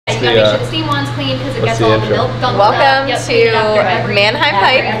Now make sure the steam wand's clean because it gets all the milk dumped. Welcome to Manheim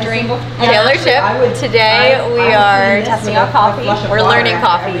Pike, Taylor Ship. Today we are testing out coffee. We're learning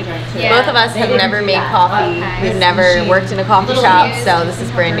coffee. Both of us have never made coffee. We've never worked in a coffee shop, so this is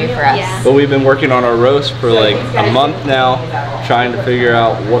brand new for us. But we've been working on our roast for like a month now, trying to figure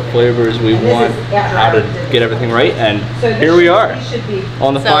out what flavors we want, how to get everything right, and here we are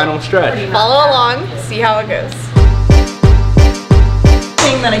on the final stretch. Follow along, see how it goes.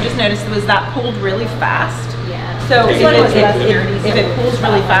 Thing that I just noticed was that pulled really fast. Yeah. So if it pulls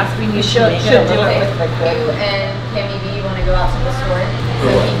really fast, we should do it with You and Kimmy B want to go out to the store so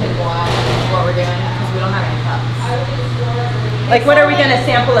he can watch what we're doing because we don't have any cups. like what are we going to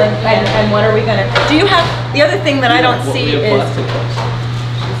sample and what are we going to do? You have the other thing that I don't see is you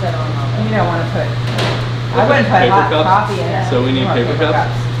don't want to put. I wouldn't put hot coffee in it. So we need paper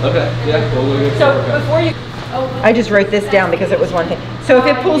cups. Okay. Yeah. We'll go get so before you. I just wrote this down because it was one thing. So if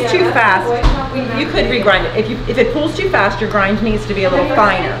it pulls too fast, you could regrind it. If it pulls too fast, your grind needs to be a little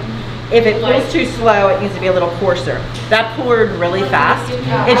finer. If it pulls too slow, it needs to be a little coarser. That poured really fast.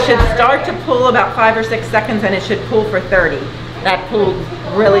 It should start to pull about 5 or 6 seconds and it should pull for 30. That pulled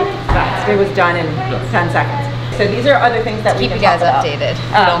really fast. It was done in 10 seconds. So these are other things that we Keep can you guys talk about. updated.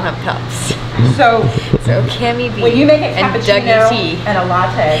 We don't have cups. So Cammy B when you make a and cappuccino Dougie T and a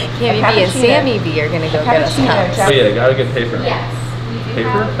latte, Cammy B and Sammy B are gonna go get us cups. Oh yeah, gotta get paper. Yes.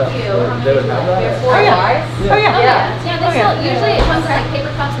 Paper cups? They would have that? Oh yeah. Oh yeah. Yeah, usually it comes in like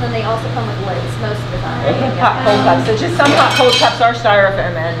paper cups and then they also come with lids most of the time. Okay. Hot cold cups. So just some hot cold cups are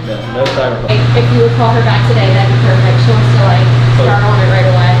styrofoam and No styrofoam. If you would call her back today, that'd be perfect. She wants to like start on it right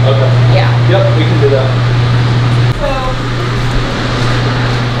away. Okay. Yeah. Yep, we can do that.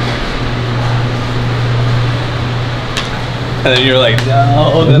 And then you're like,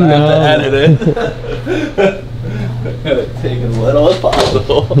 no, then I have to edit it. Gotta take as little as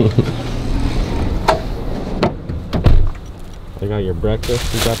possible. I got your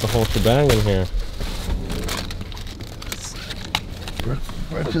breakfast, you got the whole shebang in here.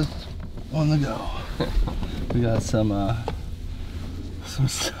 Breakfast on the go. We got some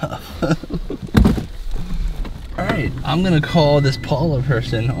stuff. Alright, I'm gonna call this Paula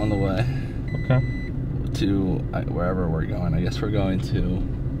person on the way. Okay. To wherever we're going. I guess we're going to...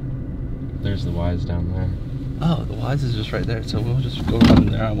 There's the Wise down there. Oh, the Wise is just right there, so we'll just go run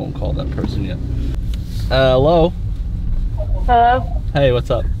in there. I won't call that person yet. Hello? Hello? Hey,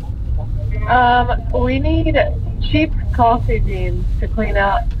 what's up? We need cheap coffee beans to clean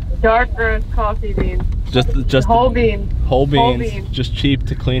out. Dark roast coffee beans. Just whole beans. Whole beans. Just cheap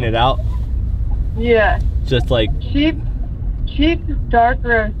to clean it out? Yeah. Just like... Cheap dark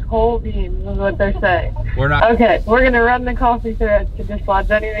roast whole beans is what they're saying. We're not... Okay, we're gonna run the coffee thread to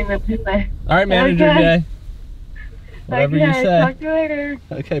dislodge anything that's in there. Alright, Manager Jay. Whatever you say. Talk to you later.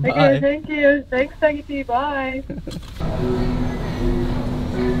 Okay, bye. Okay, thank you. Thanks, Dougie. Bye.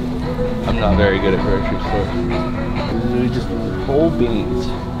 I'm not very good at grocery stores. We just whole beans.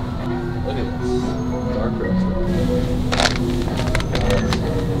 Look at this. Dark roast.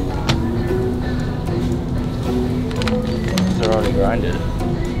 These are already grinded.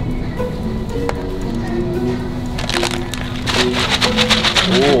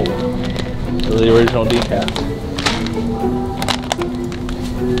 Oh, the original decaf.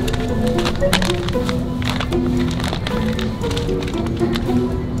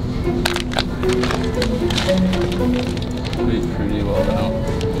 Pretty well done.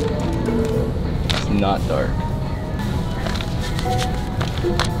 It's not dark.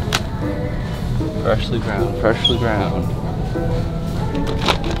 Freshly ground, freshly ground.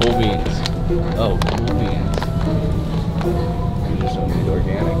 Whole beans. Oh, whole beans. We just don't need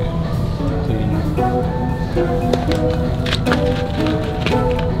organic. Clean.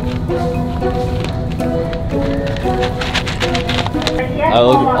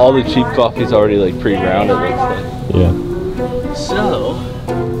 All the cheap coffee's already like pre-ground, it looks like. Yeah. So,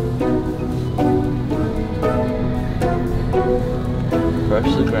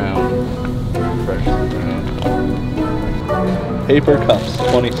 freshly ground, freshly ground. Paper cups,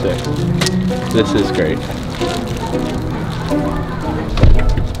 26. This is great.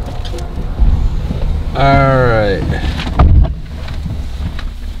 Alright.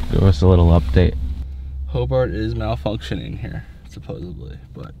 Give us a little update. Hobart is malfunctioning here, supposedly,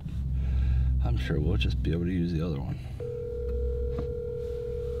 but I'm sure we'll just be able to use the other one.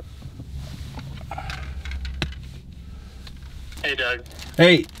 Hey, Doug.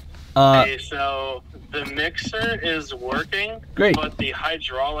 Hey, Hey, so the mixer is working, great. but the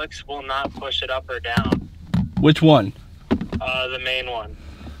hydraulics will not push it up or down. Which one? The main one.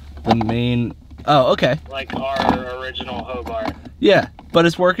 The main, oh, okay. Like our original Hobart. Yeah, but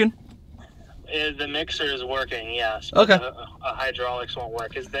it's working? The mixer is working, yes. Okay. A hydraulics won't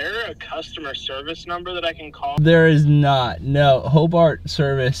work. Is there a customer service number that I can call? There is not. No, Hobart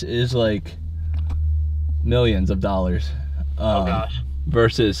service is like millions of dollars. Oh gosh.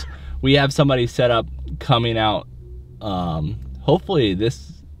 Versus we have somebody set up coming out hopefully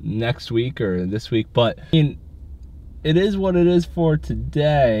this next week or this week, but I mean, it is what it is for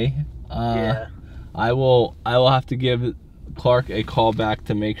today. Yeah. I will have to give Clark a call back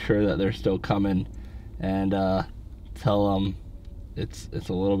to make sure that they're still coming, and tell them it's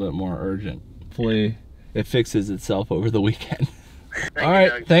a little bit more urgent. Hopefully it fixes itself over the weekend. All right,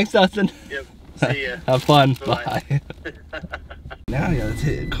 Doug. Thanks, Dustin. Yep. See ya. Have fun. Bye. Bye. Now I gotta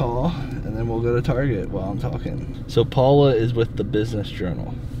take a call, and then we'll go to Target while I'm talking. So Paula is with the Business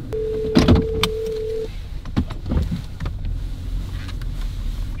Journal.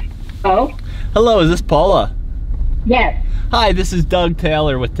 Oh? Hello, is this Paula? Yes. Hi, this is Doug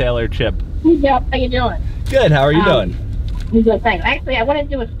Taylor with Taylor Chip. Yep. How you doing? Good, how are you doing? I'm good, thanks. Actually, I wanted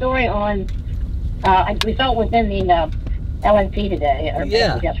to do a story on, we saw it within the LNC today, or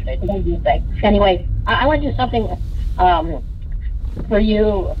yesterday, Tuesday. Anyway, I want to do something for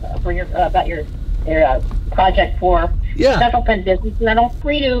you, about your project for Central Penn Business, and I'm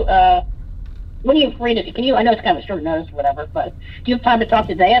free to, when are you free to, can you, I know it's kind of a short notice or whatever, but do you have time to talk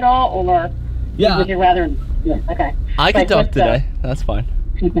today at all, or would you rather, okay. I can talk today, that's fine.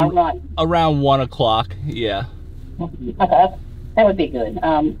 Right. Around 1 o'clock, yeah. Okay, that would be good.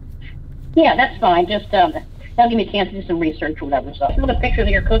 Yeah, that's fine, just, that'll give me a chance to do some research or whatever. So, show the pictures of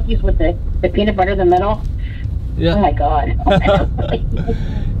your cookies with the peanut butter in the middle. Yeah. Oh my God.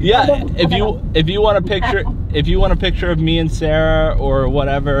 Yeah. If you want a picture of me and Sarah or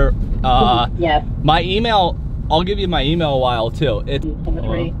whatever, yeah. My email, I'll give you my email a while too.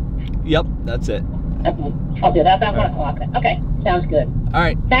 Yep, that's it. Okay. I'll do that about 1 o'clock. Okay, sounds good. All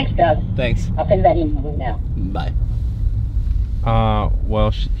right. Thanks, Doug. Thanks. I'll send that email right now. Bye.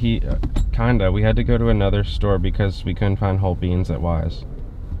 Well, he kinda. We had to go to another store because we couldn't find whole beans at Wise.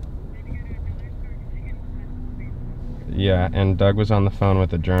 Yeah, and Doug was on the phone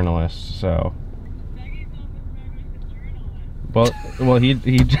with a journalist, so. Well, he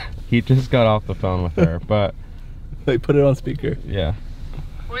just got off the phone with her, but. They put it on speaker. Yeah.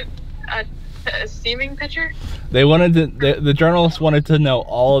 What? A steaming picture? They wanted to. The journalist wanted to know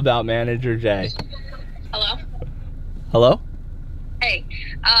all about Manager Jay. Hello? Hello? Hey,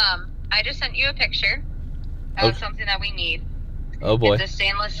 I just sent you a picture of something that we need. Oh boy. It's a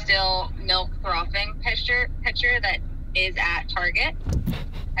stainless steel milk frothing picture that is at Target.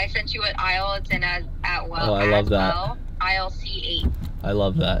 I sent you what aisle it's in at well. Oh, I love that. Well, aisle C8. I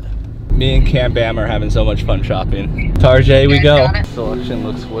love that. Me and Cam Bam are having so much fun shopping. Target we go. Selection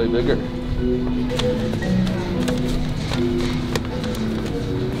looks way bigger.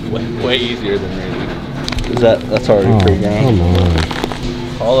 Way easier than reading. That's already pre-ground. Come on.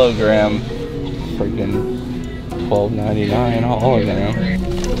 Hologram, freaking $12.99 hologram.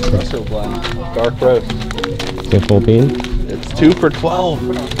 Espresso blend, dark roast. Is it full bean? It's 2 for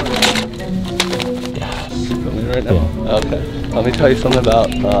 $12. Yes. Filming right now? Yeah. Okay. Let me tell you something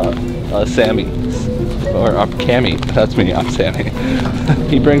about Sammy, or Cammy. That's me. I'm Sammy.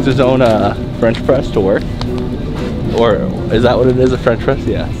 He brings his own French press to work. Or is that what it is? A French press?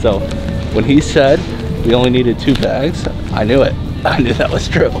 Yeah. So when he said we only needed 2 bags, I knew it. I knew that was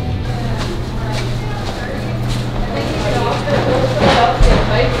true.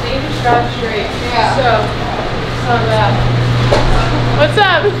 What's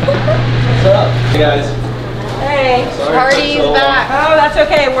up? What's up? Hey guys. Hey. Party's back. Oh, that's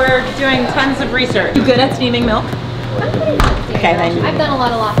okay. We're doing tons of research. You good at steaming milk? Okay, then. I've done a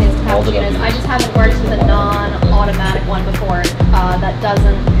lot of lattes and cappuccinos. I just haven't worked with a non-automatic one before that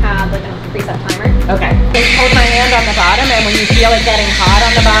doesn't have like a preset timer. Okay. Just hold my hand on the bottom, and when you feel it getting hot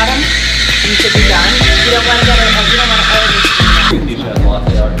on the bottom, you should be done. You don't want to get it. You don't want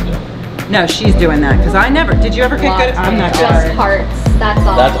to No, she's doing that because I never. Did you ever get good? I'm not good. Just hearts. That's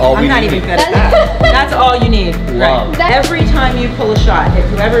all. That's all we I'm not need. even good at that. That's all you need. Love. Right. Every time you pull a shot, if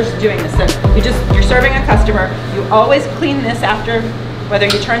whoever's doing this, so you're serving a customer. You always clean this after, whether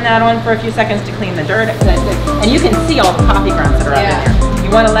you turn that on for a few seconds to clean the dirt, and you can see all the coffee grounds that are up in there. You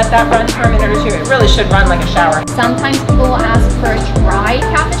want to let that run for a minute or two. It really should run like a shower. Sometimes people will ask for a dry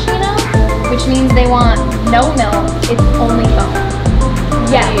cappuccino, which means they want no milk. It's only foam.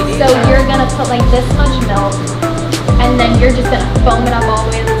 Yeah, so you're gonna put like this much milk, and then you're just gonna foam it up all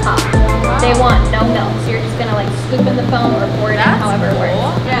the way to the top. They want no milk, so you're just gonna like scoop in the foam or pour it in, however it works.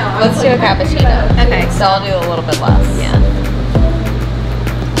 Yeah, let's do a cappuccino. Okay, so I'll do a little bit less. Yeah.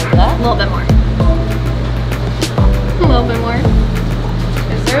 Like that? A little bit more. A little bit more.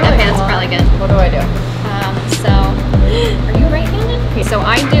 really good. What do I do? So, are you right-handed? Okay, so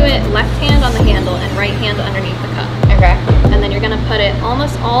I do it left hand on the handle and right hand underneath the cup. Okay. And then you're gonna put it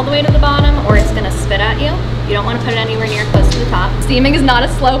almost all the way to the bottom or it's gonna spit at you. You don't wanna put it anywhere near close to the top. Steaming is not a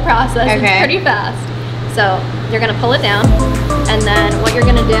slow process, Okay. It's pretty fast. So you're gonna pull it down and then what you're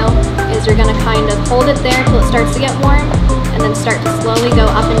gonna do is you're gonna kind of hold it there until it starts to get warm and then start to slowly go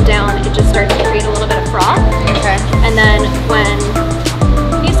up and down. It just starts to create a little bit of froth. Okay. And then when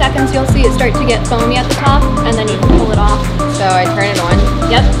a few seconds you'll see it start to get foamy at the top and then you can pull it off. So I turn it on.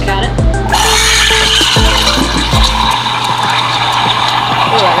 Yep, got it.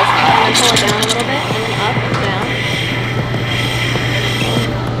 Ooh, that is hot. And then pull it down a little bit, and then up, down.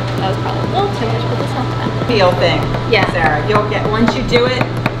 That was probably a little too much, but this not bad. Feel thing. Yeah. Sarah, you'll get, once you do it,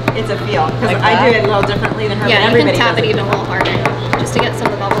 it's a feel. Because Like I do that? it a little differently than her, Yeah, but you everybody can tap does it even a little harder, just to get some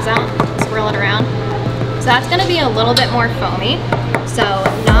of the bubbles out. Swirl it around. So that's gonna be a little bit more foamy. So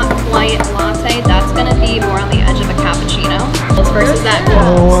not quite latte, that's gonna be more on the edge of a cappuccino versus that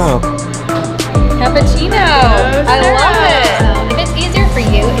Oh wow. Cappuccino. I love it. So if it's easier for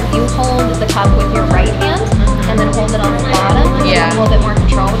you, if you hold the cup with your right hand and then hold it on the bottom, you Yeah. have a little bit more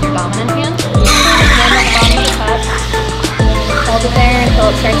control with your dominant hand. Hand on the bottom of the cup, hold it there until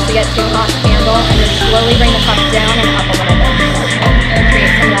it starts to get too hot to handle, and then slowly bring the cup down and up a little bit. And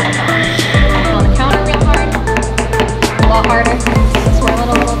create some of that foam. On the counter real hard, a lot harder, swirl it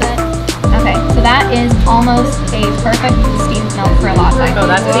a little bit. Okay, so that is almost a perfect steamed milk for a latte. Oh,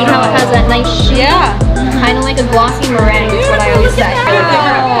 that's See how it has that nice sheen? Yeah. Kind of like a glossy meringue is what I always say. Figure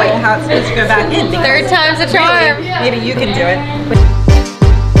out how it's supposed to go back in. Third time's a charm. Maybe you can do it.